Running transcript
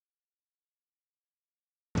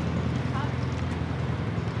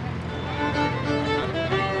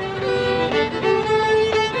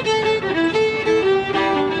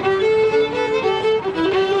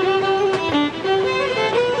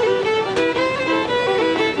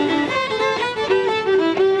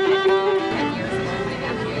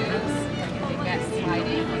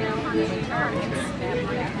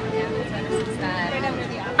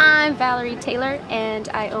Valerie Taylor, and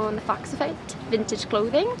I own the Foxified Vintage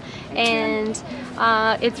Clothing, and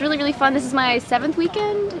it's really fun. This is my 7th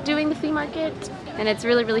weekend doing the flea market, and it's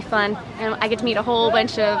really fun, and I get to meet a whole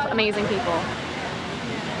bunch of amazing people.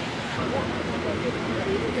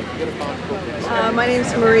 My name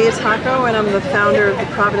is Maria Taco, and I'm the founder of the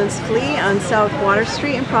Providence Flea on South Water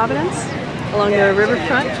Street in Providence, along the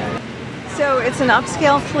riverfront. So it's an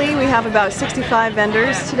upscale flea. We have about 65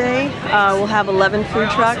 vendors today. We'll have 11 food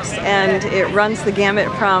trucks, and it runs the gamut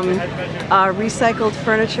from recycled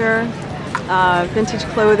furniture, vintage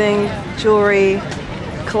clothing, jewelry,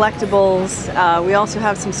 collectibles. We also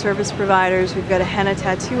have some service providers. We've got a henna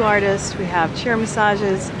tattoo artist. We have chair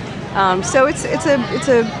massages. So it's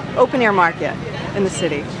a open air market in the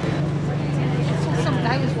city.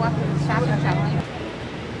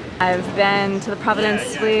 I've been to the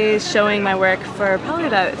Providence Flea showing my work for probably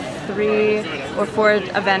about 3 or 4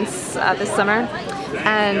 events this summer,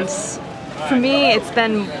 and for me it's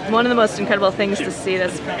been one of the most incredible things to see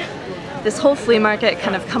this whole flea market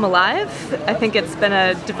kind of come alive. I think it's been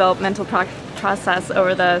a developmental process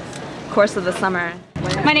over the course of the summer.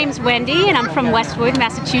 My name's Wendy, and I'm from Westwood,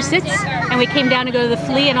 Massachusetts, and we came down to go to the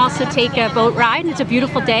Flea and also take a boat ride. It's a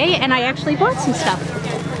beautiful day, and I actually bought some stuff.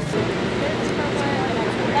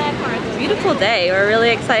 Beautiful day. We're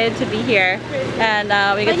really excited to be here, and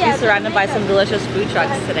we get to be surrounded by some delicious food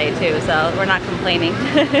trucks today too, so we're not complaining.